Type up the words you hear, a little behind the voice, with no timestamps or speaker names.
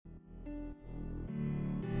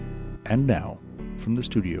And now, from the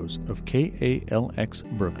studios of KALX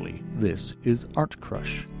Berkeley, this is Art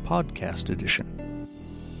Crush Podcast Edition.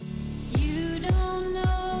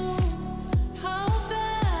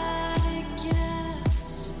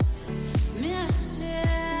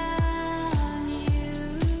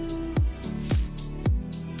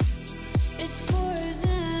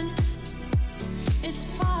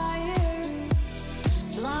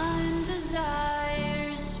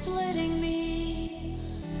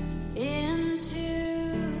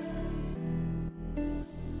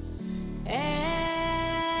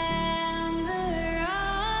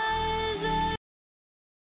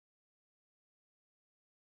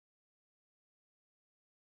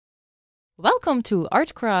 Welcome to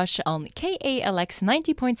Art Crush on KALX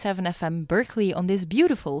 90.7 FM Berkeley on this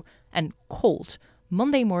beautiful and cold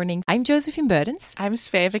Monday morning. I'm Josephine Beudens. I'm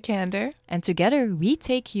Svea Vikander. And together we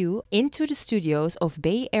take you into the studios of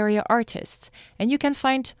Bay Area artists. And you can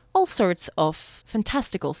find all sorts of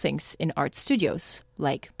fantastical things in art studios,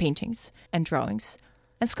 like paintings and drawings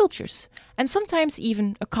and sculptures, and sometimes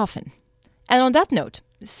even a coffin. And on that note,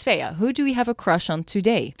 Svea, who do we have a crush on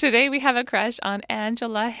today? Today we have a crush on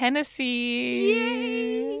Angela Hennessy.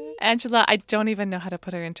 Yay! Angela, I don't even know how to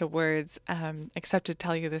put her into words, except to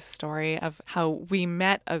tell you this story of how we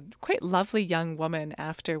met a quite lovely young woman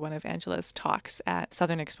after one of Angela's talks at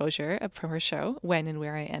Southern Exposure from her show, When and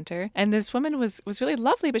Where I Enter. And this woman was really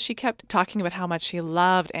lovely, but she kept talking about how much she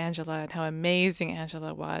loved Angela and how amazing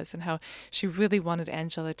Angela was and how she really wanted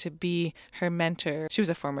Angela to be her mentor. She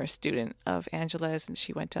was a former student of Angela's and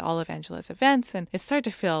she went to all of Angela's events, and it started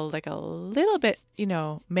to feel like a little bit,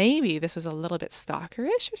 maybe this was a little bit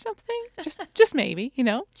stalkerish or something. Just maybe,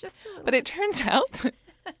 But it turns out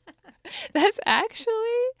that's actually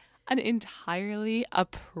an entirely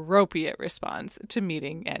appropriate response to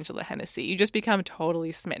meeting Angela Hennessy. You just become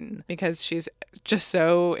totally smitten because she's just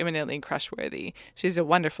so eminently crushworthy. She's a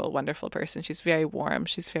wonderful, wonderful person. She's very warm.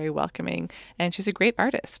 She's very welcoming. And she's a great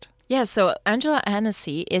artist. Yeah, so Angela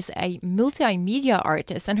Hennessy is a multimedia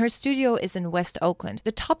artist and her studio is in West Oakland.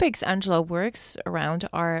 The topics Angela works around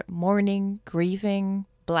are mourning, grieving,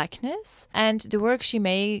 blackness, and the work she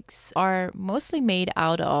makes are mostly made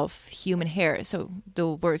out of human hair. So the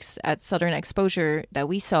works at Southern Exposure that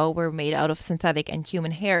we saw were made out of synthetic and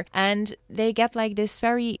human hair, and they get like this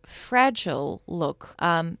very fragile look,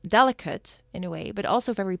 delicate in a way, but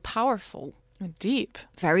also very powerful. Deep.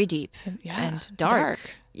 Very deep. Yeah. And dark.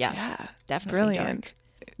 Yeah, definitely brilliant.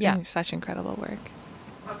 Dark. Yeah. Such incredible work.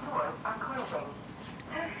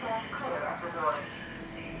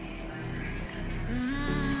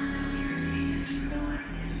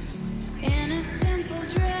 In a simple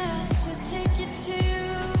dress to take you to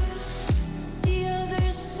the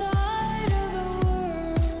other side of the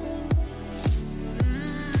world.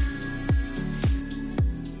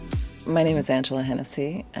 My name is Angela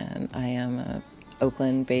Hennessy, and I am an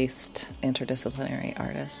Oakland-based interdisciplinary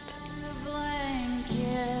artist.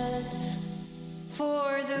 Blanket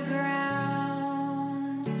for the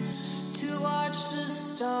ground to watch the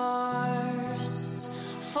stars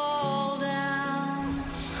fall down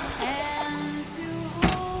and to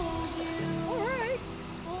hold you. All right.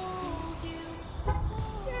 Hold you.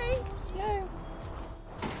 Yay.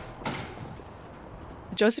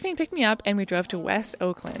 Josephine picked me up and we drove to West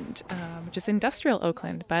Oakland, which is industrial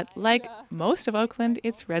Oakland, but like most of Oakland,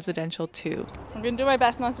 it's residential too. I'm going to do my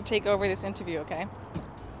best not to take over this interview, okay?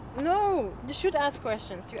 No, you should ask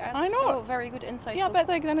questions. You ask I know. so very good insight. Yeah, but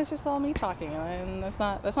then it's just all me talking, and that's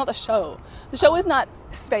not the show. The show is not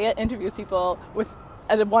Svea interviews people with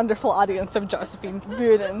a wonderful audience of Josephine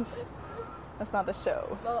Beudens. That's not the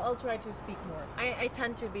show. Well, I'll try to speak more. I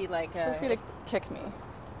tend to be like... Feel free to kick me.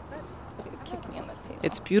 Kick me on the table.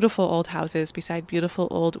 It's beautiful old houses beside beautiful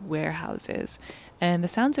old warehouses, and the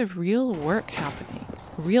sounds of real work happening,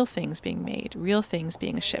 real things being made, real things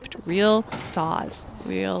being shipped, real saws,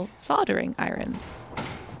 real soldering irons.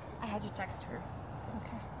 I had to text her.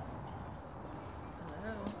 Okay.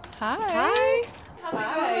 Hi. How's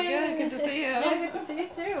it going? Good to see you. Yeah, good to see you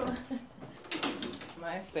too.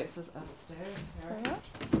 My space is upstairs here.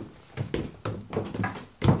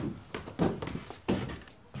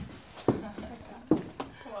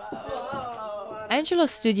 Angela's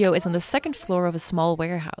studio is on the second floor of a small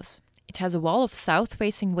warehouse. It has a wall of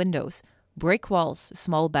south-facing windows, brick walls, a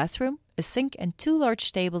small bathroom, a sink and two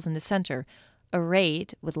large tables in the center,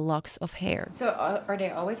 arrayed with locks of hair. So are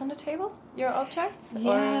they always on the table, your objects?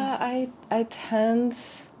 Yeah, I tend...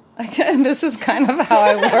 And this is kind of how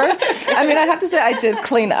I work. I mean, I have to say I did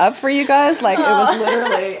clean up for you guys. Like, it was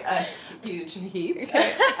literally huge heap.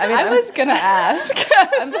 I was gonna ask.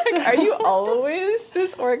 Are you always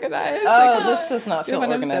this organized? This does not feel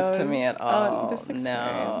one of organized to those. me at Oh, all. this looks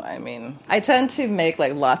No, great. I tend to make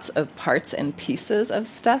like lots of parts and pieces of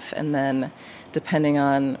stuff, and then depending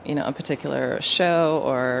on a particular show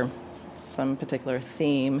or some particular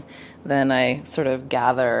theme, then I sort of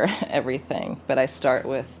gather everything. But I start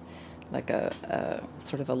with like a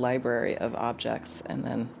sort of a library of objects and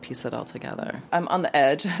then piece it all together. I'm on the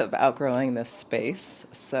edge of outgrowing this space,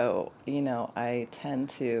 so, I tend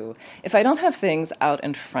to, if I don't have things out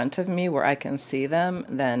in front of me where I can see them,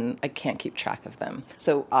 then I can't keep track of them.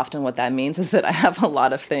 So often what that means is that I have a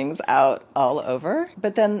lot of things out all over,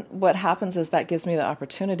 but then what happens is that gives me the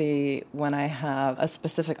opportunity when I have a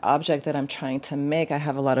specific object that I'm trying to make, I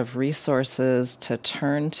have a lot of resources to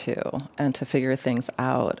turn to and to figure things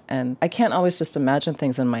out. And I can't always just imagine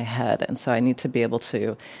things in my head, and so I need to be able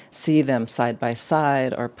to see them side by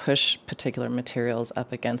side or push particular materials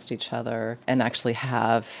up against each other and actually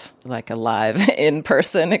have like a live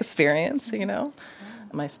in-person experience,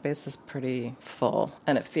 My space is pretty full,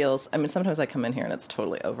 and it feels, sometimes I come in here and it's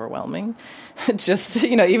totally overwhelming. Just,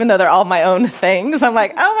 even though they're all my own things, I'm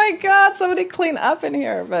like, oh my God, somebody clean up in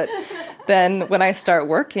here. But then when I start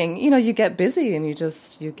working, you get busy and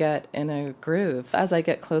you get in a groove. As I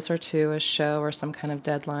get closer to a show or some kind of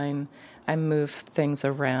deadline, I move things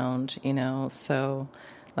around, so...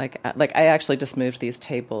 Like I actually just moved these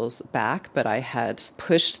tables back, but I had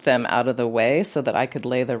pushed them out of the way so that I could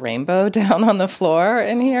lay the rainbow down on the floor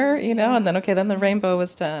in here, and then the rainbow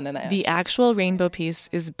was done. And The actual rainbow piece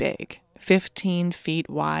is big, 15 feet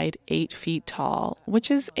wide, 8 feet tall, which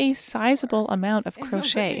is a sizable amount of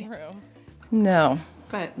crochet. No.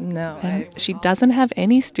 And she doesn't have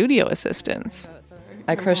any studio assistants.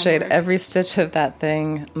 I crocheted every stitch of that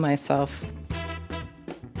thing myself.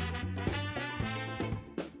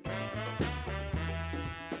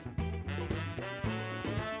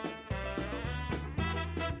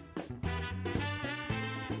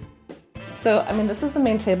 So, this is the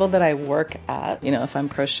main table that I work at. If I'm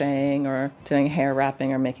crocheting or doing hair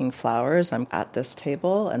wrapping or making flowers, I'm at this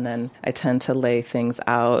table, and then I tend to lay things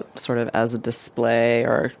out sort of as a display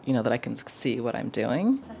or, that I can see what I'm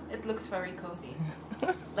doing. It looks very cozy.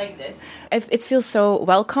 Like this. It feels so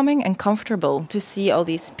welcoming and comfortable to see all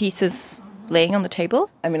these pieces laying on the table.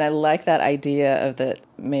 I like that idea of that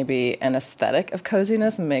maybe an aesthetic of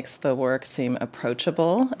coziness makes the work seem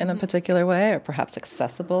approachable in a particular way, or perhaps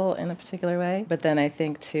accessible in a particular way. But then I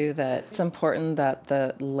think, too, that it's important that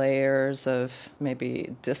the layers of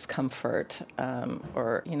maybe discomfort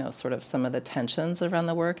or, sort of some of the tensions around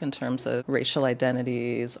the work in terms of racial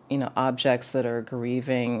identities, objects that are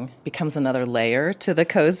grieving becomes another layer to the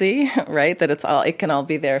cozy, right? That it can all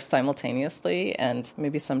be there simultaneously and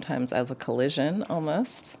maybe sometimes as a collision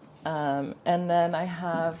almost. And then I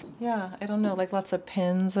have, lots of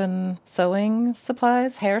pins and sewing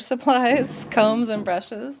supplies, hair supplies, combs and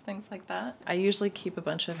brushes, things like that. I usually keep a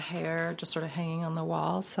bunch of hair just sort of hanging on the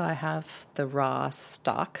wall, so I have the raw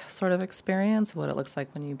stock sort of experience, what it looks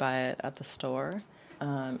like when you buy it at the store.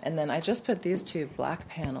 And then I just put these two black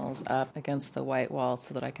panels up against the white wall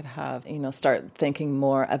so that I could have, start thinking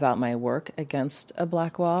more about my work against a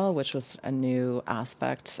black wall, which was a new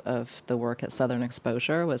aspect of the work at Southern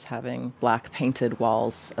Exposure, was having black painted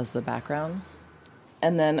walls as the background.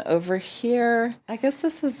 And then over here, I guess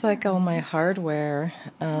this is like all my hardware.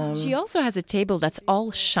 She also has a table that's all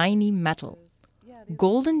shiny metal.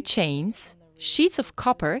 Golden chains, sheets of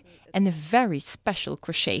copper, and a very special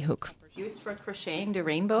crochet hook. Used for crocheting the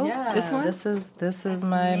rainbow. Yeah, this one. This is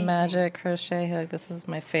my amazing magic crochet hook. This is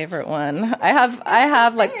my favorite one. I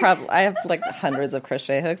have like hundreds of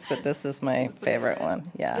crochet hooks, but this is my favorite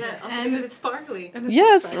one. Yeah. And it's sparkly.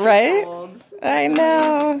 Yes, right? I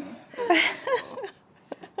know.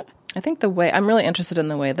 I think I'm really interested in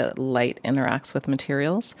the way that light interacts with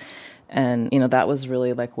materials. And, that was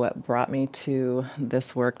really like what brought me to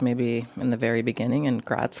this work maybe in the very beginning in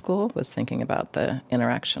grad school, was thinking about the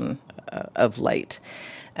interaction of light.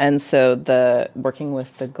 And so working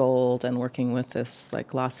with the gold and working with this like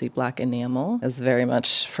glossy black enamel is very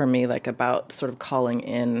much for me like about sort of calling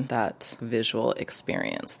in that visual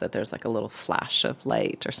experience, that there's like a little flash of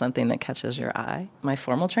light or something that catches your eye. My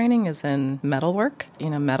formal training is in metalwork.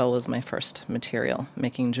 Metal was my first material,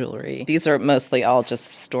 making jewelry. These are mostly all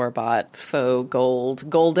just store-bought faux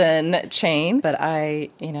golden chain. But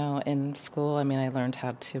in school, I learned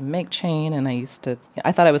how to make chain, and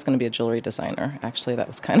I thought I was going to be a jewelry designer. Actually, that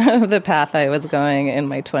was kind of the path I was going in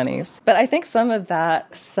my 20s. But I think some of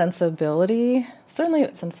that sensibility, certainly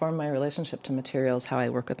it's informed my relationship to materials, how I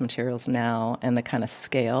work with materials now, and the kind of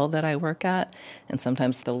scale that I work at, and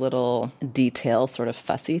sometimes the little detail, sort of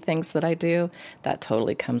fussy things that I do, that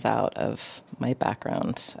totally comes out of my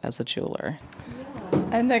background as a jeweler.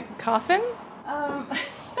 And the coffin?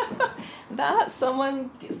 That someone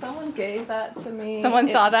gave that to me. Someone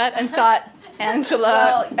saw that and thought,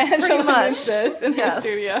 Angela pretty much needs this in her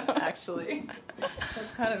studio. Actually,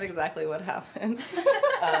 that's kind of exactly what happened.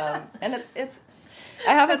 And it's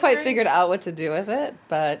I haven't quite figured out what to do with it,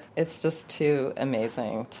 but it's just too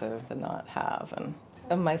amazing to not have.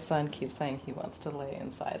 And my son keeps saying he wants to lay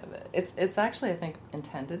inside of it. It's actually, I think,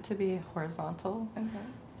 intended to be horizontal,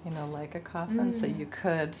 like a coffin, so you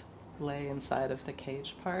could lay inside of the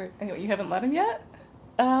cage part. You haven't let him yet?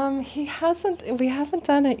 He hasn't. We haven't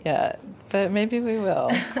done it yet, but maybe we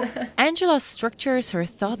will. Angela structures her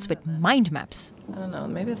thoughts with mind maps. I don't know.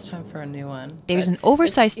 Maybe it's time for a new one. There's an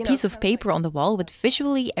oversized piece of paper on the wall with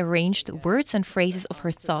visually arranged words and phrases of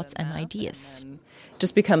her thoughts and ideas.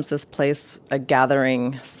 Just becomes this place, a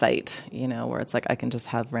gathering site, where it's like I can just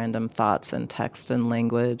have random thoughts and text and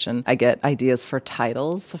language, and I get ideas for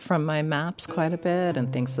titles from my maps quite a bit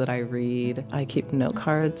and things that I read. I keep note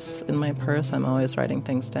cards in my purse. I'm always writing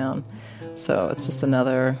things down. So it's just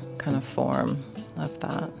another kind of form of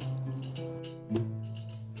that.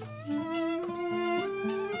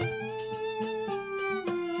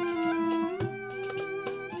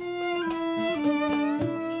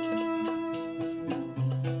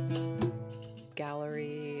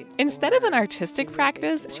 Instead of an artistic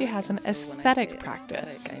practice, she has an aesthetic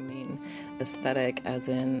practice. I mean aesthetic as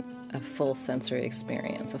in a full sensory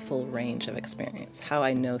experience, a full range of experience, how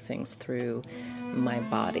I know things through my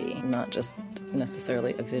body, not just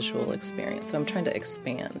necessarily a visual experience. So I'm trying to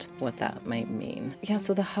expand what that might mean. Yeah,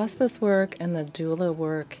 so the hospice work and the doula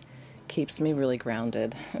work keeps me really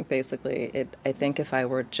grounded. Basically, I think if I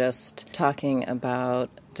were just talking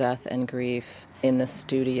about death and grief in the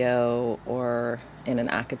studio or in an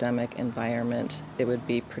academic environment, it would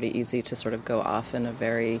be pretty easy to sort of go off in a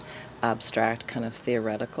very abstract kind of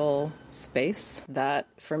theoretical space. That,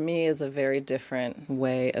 for me, is a very different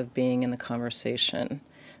way of being in the conversation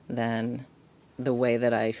than the way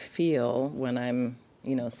that I feel when I'm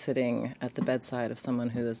sitting at the bedside of someone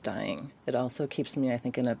who is dying. It also keeps me, I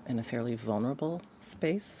think, in a fairly vulnerable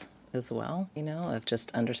space as well, of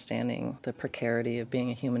just understanding the precarity of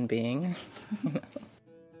being a human being.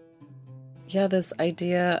 Yeah, this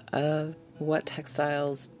idea of what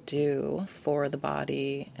textiles do for the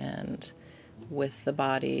body and with the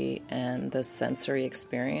body and the sensory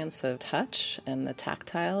experience of touch and the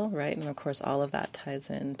tactile, right? And of course, all of that ties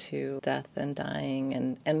into death and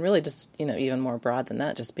dying and really just, even more broad than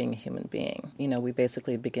that, just being a human being. We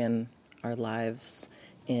basically begin our lives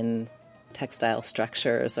in textile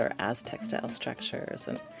structures or as textile structures.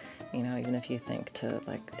 And, even if you think to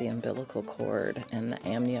like the umbilical cord and the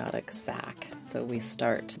amniotic sac. So we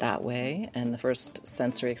start that way. And the first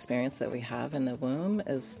sensory experience that we have in the womb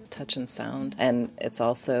is touch and sound. And it's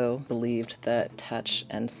also believed that touch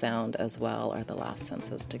and sound as well are the last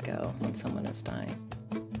senses to go when someone is dying.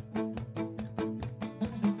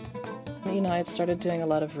 I had started doing a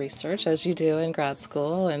lot of research, as you do in grad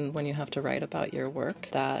school, and when you have to write about your work,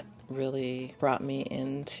 that really brought me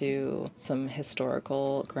into some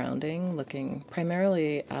historical grounding, looking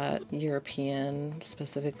primarily at European,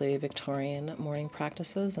 specifically Victorian mourning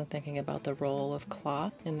practices and thinking about the role of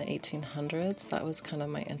cloth in the 1800s. That was kind of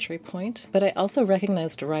my entry point. But I also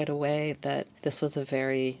recognized right away that this was a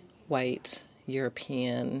very white,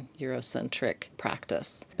 European, Eurocentric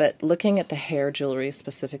practice. But looking at the hair jewelry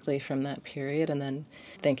specifically from that period and then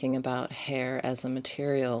thinking about hair as a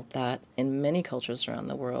material that in many cultures around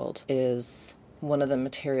the world is one of the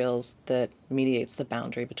materials that mediates the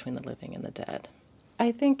boundary between the living and the dead.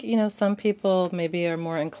 I think, some people maybe are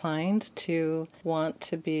more inclined to want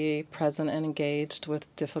to be present and engaged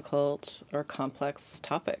with difficult or complex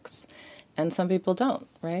topics. And some people don't,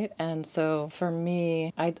 right? And so for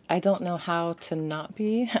me, I don't know how to not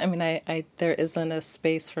be. I mean, there isn't a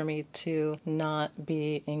space for me to not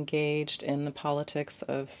be engaged in the politics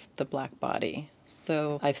of the Black body.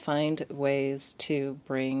 So I find ways to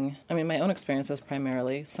bring, my own experiences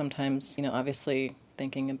primarily, sometimes, obviously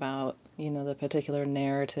thinking about, the particular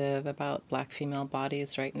narrative about Black female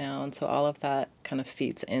bodies right now. And so all of that kind of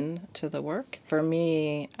feeds into the work. For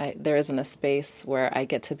me, there isn't a space where I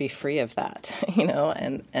get to be free of that,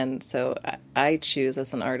 and so I choose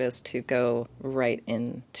as an artist to go right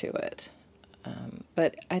into it.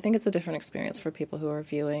 But I think it's a different experience for people who are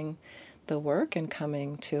viewing the work and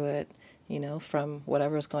coming to it, from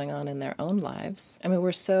whatever's going on in their own lives. I mean,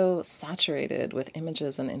 we're so saturated with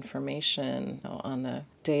images and information on a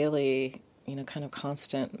daily, kind of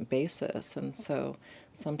constant basis. And so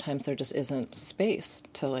sometimes there just isn't space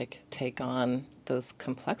to like take on those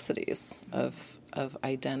complexities of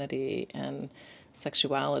identity and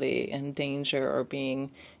sexuality and danger, or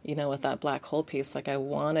being, with that black hole piece. Like, I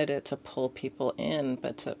wanted it to pull people in,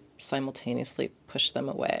 but to simultaneously push them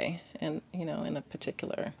away, and, in a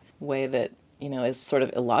particular way that, is sort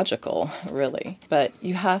of illogical, really. But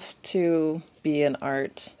you have to be an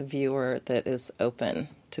art viewer that is open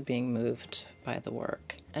to being moved by the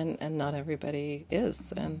work. And not everybody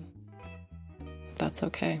is, and that's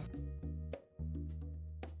okay.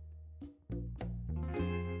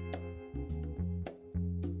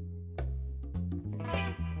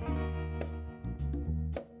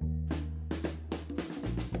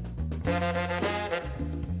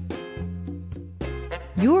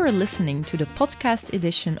 You are listening to the podcast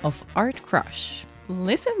edition of Art Crush.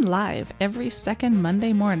 Listen live every second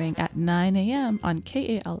Monday morning at 9 a.m. on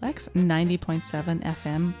KALX 90.7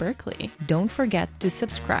 FM Berkeley. Don't forget to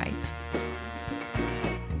subscribe.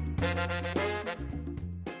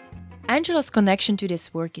 Angela's connection to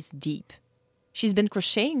this work is deep. She's been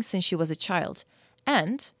crocheting since she was a child,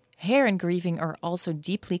 and hair and grieving are also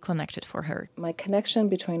deeply connected for her. My connection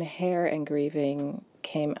between hair and grieving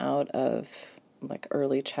came out of like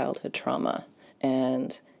early childhood trauma,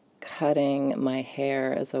 and cutting my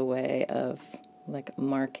hair as a way of like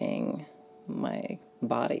marking my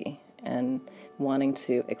body and wanting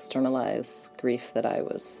to externalize grief that I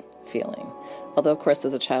was feeling. Although, of course,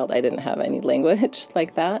 as a child, I didn't have any language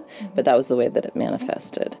like that, but that was the way that it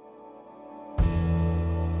manifested.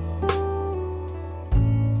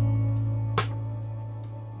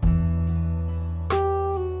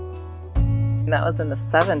 That was in the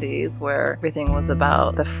 70s, where everything was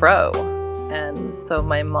about the fro. And so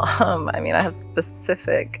my mom, I have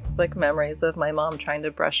specific memories of my mom trying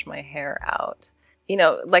to brush my hair out.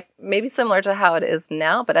 Maybe similar to how it is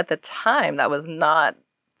now, but at the time that was not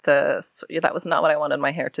what I wanted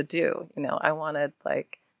my hair to do. I wanted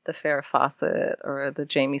the Farrah Fawcett or the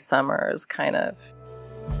Jamie Summers kind of.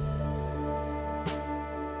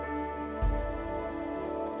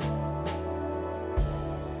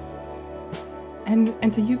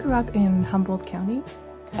 And so you grew up in Humboldt County?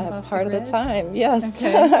 Part of the time, yes,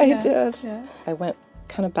 okay. I did. Yeah. I went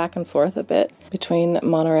kind of back and forth a bit between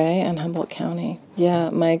Monterey and Humboldt County. Yeah,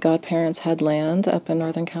 my godparents had land up in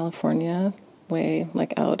Northern California, way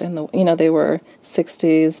out in the, they were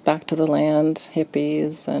 60s, back to the land,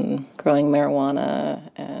 hippies and growing marijuana,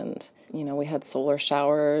 and we had solar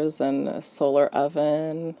showers and a solar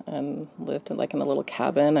oven and lived in a little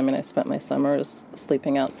cabin. I spent my summers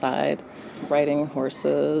sleeping outside, riding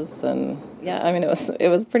horses, and it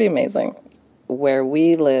was pretty amazing. Where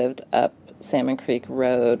we lived up Salmon Creek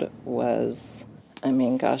Road was,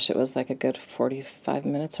 it was a good 45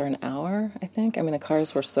 minutes or an hour, I think. The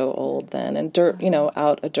cars were so old then, and dirt,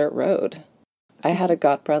 out a dirt road. I had a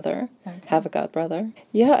godbrother, have a godbrother.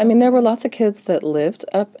 Yeah, there were lots of kids that lived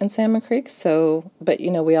up in Salmon Creek, but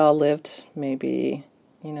we all lived maybe,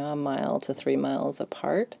 a mile to 3 miles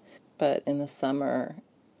apart. But in the summer,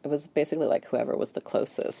 it was basically whoever was the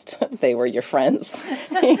closest, they were your friends.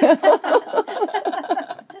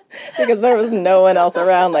 Because there was no one else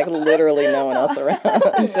around, literally no one else around.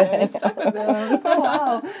 Oh,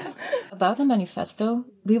 wow. About the manifesto,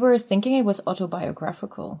 we were thinking it was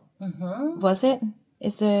autobiographical. Mm-hmm. Was it?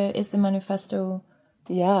 Is the manifesto?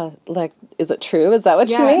 Yeah, is it true? Is that what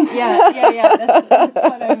you mean? Yeah. That's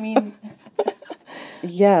what I mean.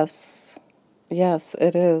 Yes,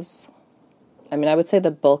 it is. I would say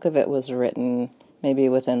the bulk of it was written maybe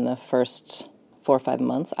within the first 4 or 5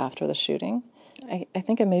 months after the shooting. I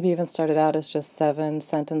think it maybe even started out as just 7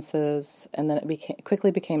 sentences, and then it quickly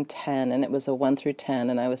became 10, and it was a 1 through 10,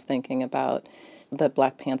 and I was thinking about the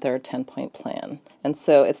Black Panther 10-point plan. And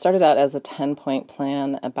so it started out as a 10-point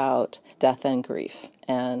plan about death and grief,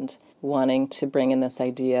 and wanting to bring in this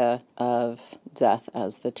idea of death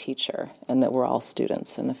as the teacher, and that we're all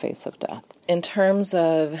students in the face of death. In terms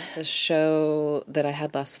of the show that I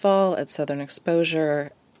had last fall at Southern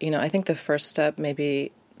Exposure, I think the first step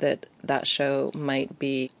maybe that show might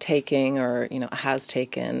be taking, or has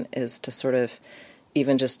taken, is to sort of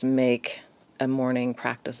even just make a morning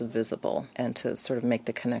practice visible, and to sort of make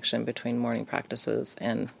the connection between morning practices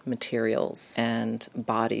and materials and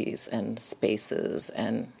bodies and spaces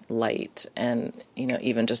and light, and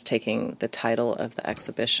even just taking the title of the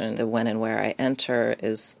exhibition, The When and Where I Enter,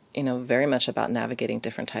 is very much about navigating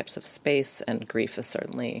different types of space, and grief is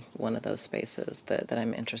certainly one of those spaces that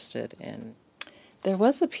I'm interested in There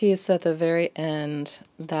was a piece at the very end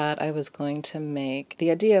that I was going to make.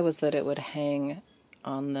 The idea was that it would hang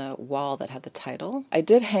on the wall that had the title. I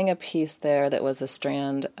did hang a piece there that was a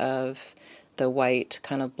strand of the white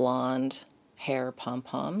kind of blonde hair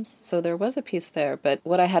pom-poms. So there was a piece there, but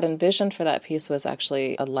what I had envisioned for that piece was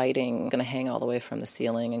actually a lighting going to hang all the way from the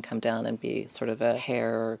ceiling and come down and be sort of a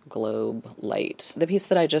hair globe light. The piece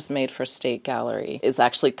that I just made for State Gallery is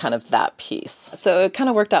actually kind of that piece. So it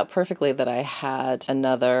kind of worked out perfectly that I had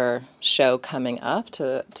another show coming up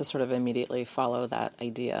to sort of immediately follow that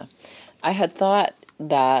idea. I had thought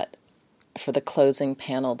that for the closing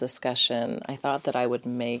panel discussion, I thought that I would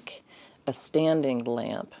make a standing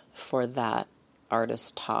lamp for that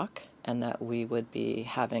artist talk, and that we would be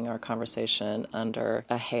having our conversation under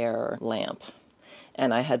a hair lamp.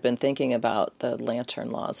 And I had been thinking about the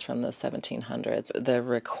lantern laws from the 1700s, the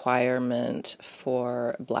requirement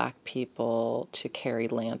for Black people to carry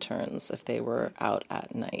lanterns if they were out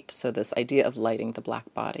at night. So this idea of lighting the Black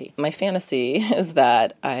body. My fantasy is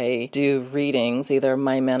that I do readings, either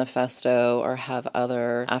my manifesto or have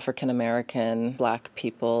other African-American Black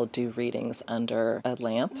people do readings under a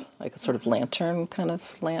lamp, like a sort of lantern kind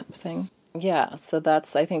of lamp thing. Yeah, so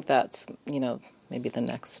I think that's, maybe the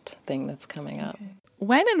next thing that's coming up.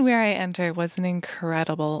 When and Where I Enter was an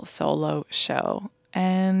incredible solo show,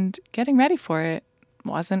 and getting ready for it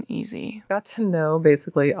wasn't easy. Got to know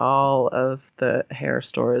basically all of the hair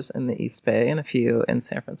stores in the East Bay and a few in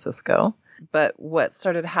San Francisco. But what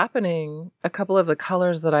started happening, a couple of the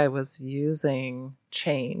colors that I was using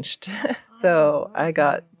changed. So I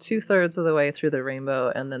got 2/3 of the way through the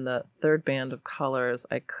rainbow, and then the third band of colors,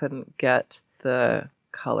 I couldn't get the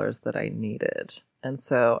colors that I needed. And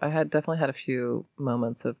so I had definitely had a few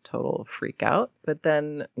moments of total freak out. But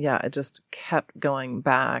then, I just kept going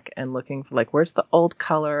back and looking for, where's the old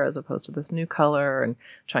color as opposed to this new color, and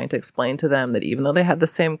trying to explain to them that even though they had the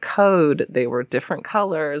same code, they were different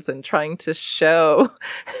colors, and trying to show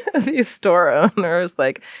these store owners,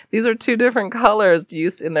 these are two different colors.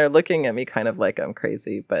 And they're looking at me kind of like I'm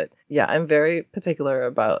crazy. But I'm very particular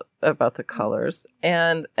about the colors.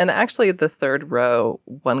 And actually the third row,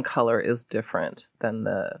 one color is different than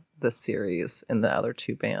the series in the other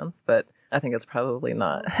two bands, but I think it's probably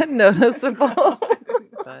not noticeable.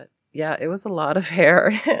 But it was a lot of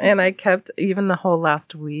hair, and I kept, even the whole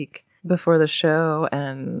last week before the show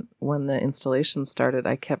and when the installation started,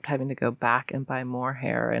 I kept having to go back and buy more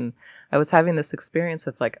hair. And I was having this experience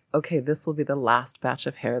of okay, this will be the last batch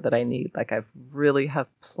of hair that I need. I really have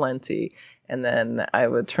plenty. And then I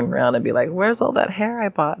would turn around and be like, where's all that hair I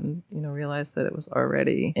bought? And, realize that it was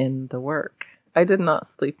already in the work. I did not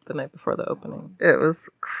sleep the night before the opening. It was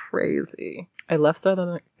crazy. I left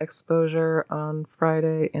Southern Exposure on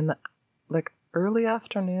Friday in the early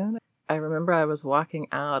afternoon. I remember I was walking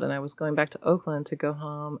out and I was going back to Oakland to go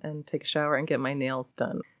home and take a shower and get my nails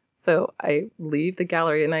done. So I leave the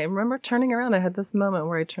gallery, and I remember turning around. I had this moment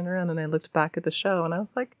where I turned around and I looked back at the show, and I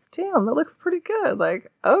was like, damn, that looks pretty good.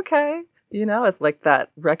 Okay. It's that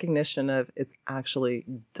recognition of it's actually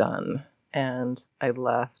done. And I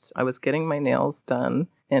left. I was getting my nails done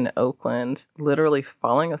in Oakland, literally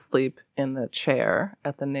falling asleep in the chair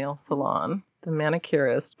at the nail salon. The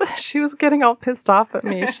manicurist, she was getting all pissed off at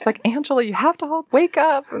me. She's like, Angela, you have to wake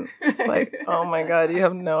up. And it's like, oh my God, you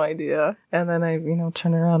have no idea. And then I,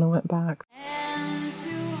 turned around and went back. And to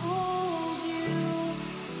hold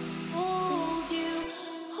you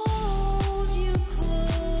close.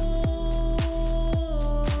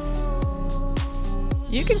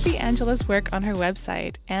 You can see Angela's work on her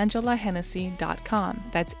website, angelahennessy.com.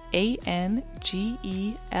 That's ANGELAHENNESSY.com.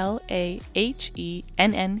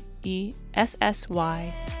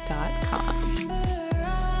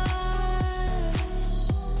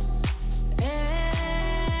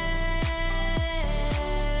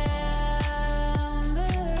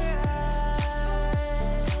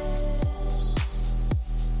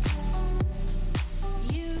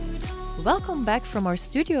 Welcome back from our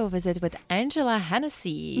studio visit with Angela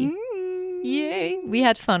Hennessy. Yay! We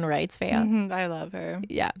had fun, right, Svea? I love her.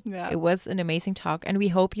 Yeah, it was an amazing talk, and we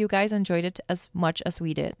hope you guys enjoyed it as much as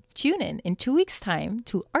we did. Tune in 2 weeks' time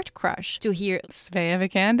to Art Crush to hear Svea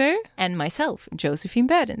Vikander and myself, Josephine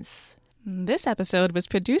Burdens. This episode was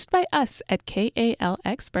produced by us at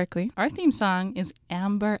KALX Berkeley. Our theme song is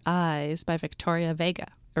Amber Eyes by Victoria Vega,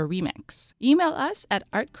 a remix. Email us at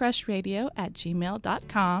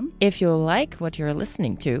artcrushradio@gmail.com. If you like what you're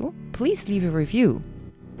listening to, please leave a review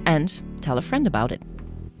and tell a friend about it.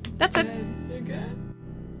 That's it. You're good.